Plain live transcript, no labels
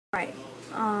Right,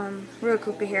 real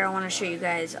quickly here, I want to show you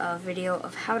guys a video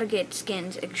of how to get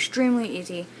skins extremely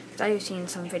easy. Because I've seen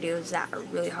some videos that are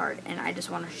really hard, and I just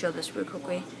want to show this real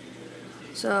quickly.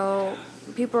 So,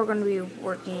 people are going to be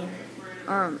working,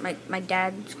 or my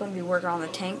dad's going to be working on the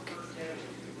tank.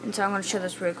 And so I'm going to show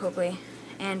this real quickly.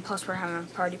 And plus we're having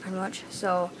a party pretty much.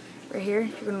 So, right here,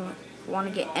 you're going to want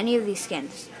to get any of these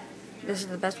skins. This is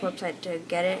the best website to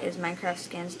get it, is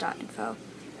minecraftskins.info.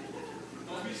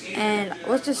 And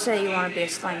let's just say you want to be a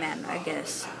slime man, I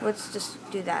guess. Let's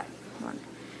just do that one.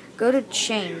 Go to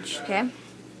change, okay?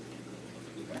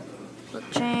 Click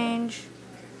change.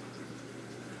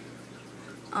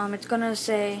 It's gonna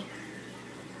say,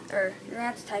 or you're gonna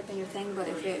have to type in your thing, but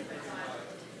if it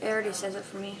already says it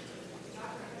for me.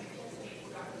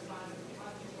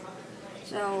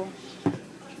 So,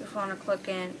 just want to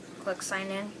click sign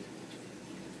in.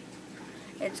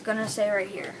 It's gonna say right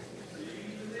here,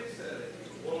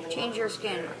 change your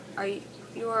skin.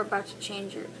 You are about to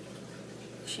change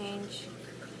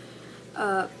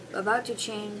about to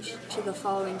change to the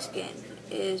following skin.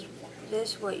 Is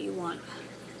this what you want?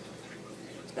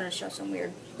 It's gonna show some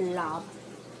weird blob.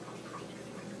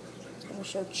 It's gonna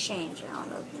show change. I don't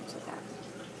know if you can see that.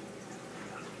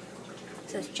 It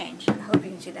says change. I hope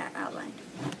you can see that outlined.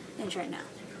 And right now.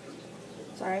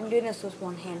 Sorry, I'm doing this with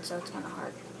one hand, so it's kind of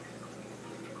hard.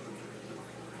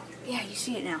 Yeah, you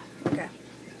see it now. Okay.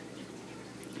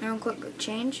 I'm going to click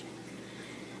change,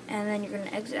 and then you're going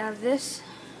to exit out of this,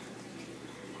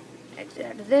 exit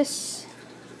out of this,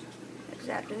 exit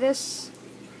out of this.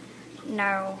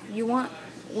 Now, you want,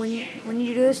 when you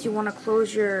do this, you want to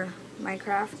close your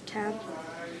Minecraft tab.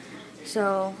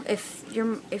 So, if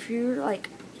you're like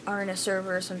are in a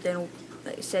server or something,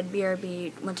 like said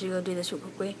BRB, want to go do this real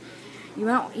quickly, you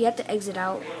have to exit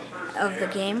out of the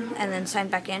game and then sign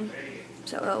back in.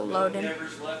 So it'll load in.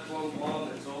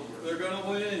 They're gonna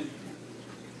win.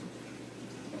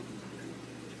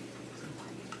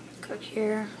 Click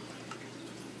here.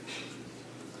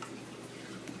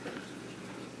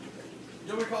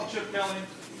 You ever call Chip Kelly?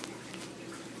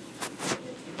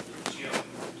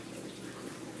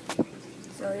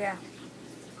 So yeah,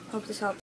 hope this helps.